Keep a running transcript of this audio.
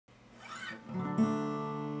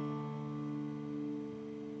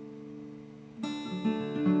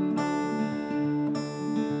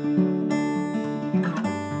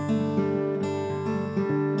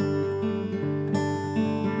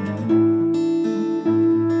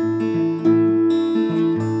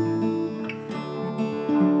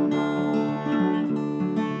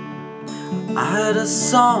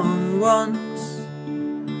song once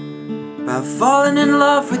about falling in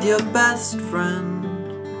love with your best friend.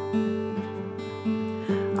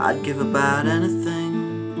 I'd give about anything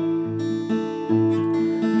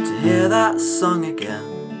to hear that song again.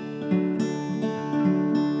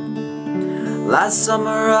 Last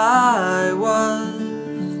summer I was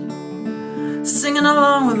singing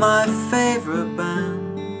along with my favorite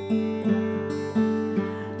band.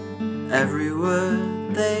 Every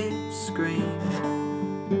word they screamed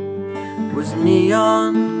was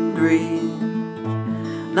neon green,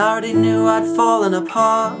 and I already knew I'd fallen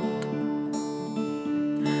apart.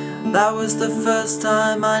 That was the first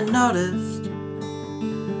time I noticed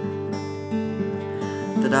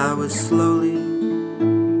that I was slowly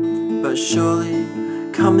but surely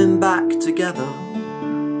coming back together.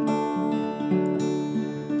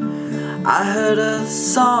 I heard a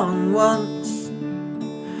song once,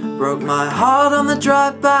 broke my heart on the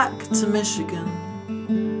drive back to Michigan,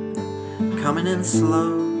 coming in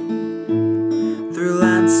slow through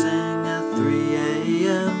Lansing at 3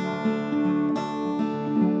 a.m.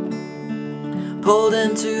 Pulled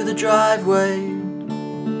into the driveway,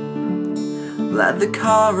 let the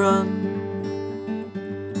car run.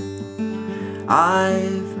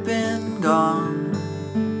 I've been gone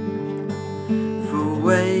for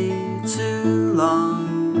way too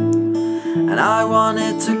long, and I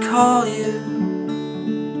wanted to call you,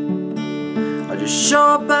 or just show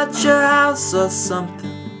up at your house or something,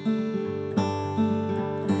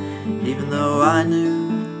 even though I knew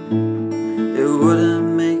it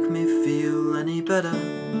wouldn't make me feel any better.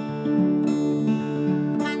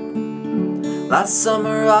 Last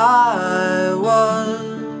summer I was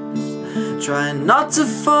trying not to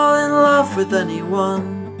fall in love with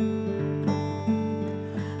anyone,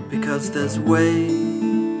 because there's way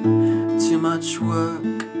too much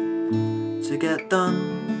work to get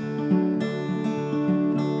done.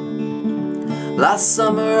 Last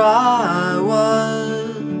summer I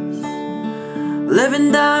was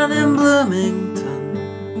living down in Bloomington.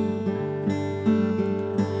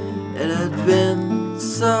 It had been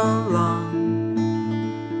so long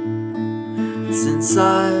since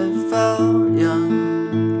I felt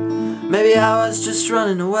young. Maybe I was just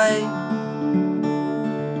running away,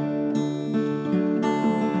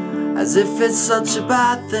 as if it's such a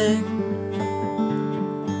bad thing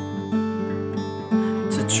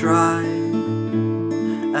to try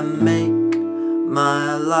and make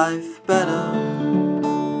my life better.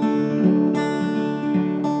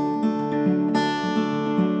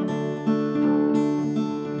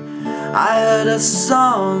 I heard a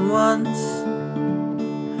song once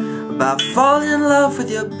about falling in love with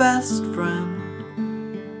your best friend.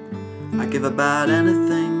 I'd give about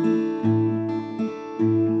anything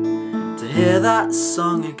to hear that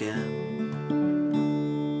song again.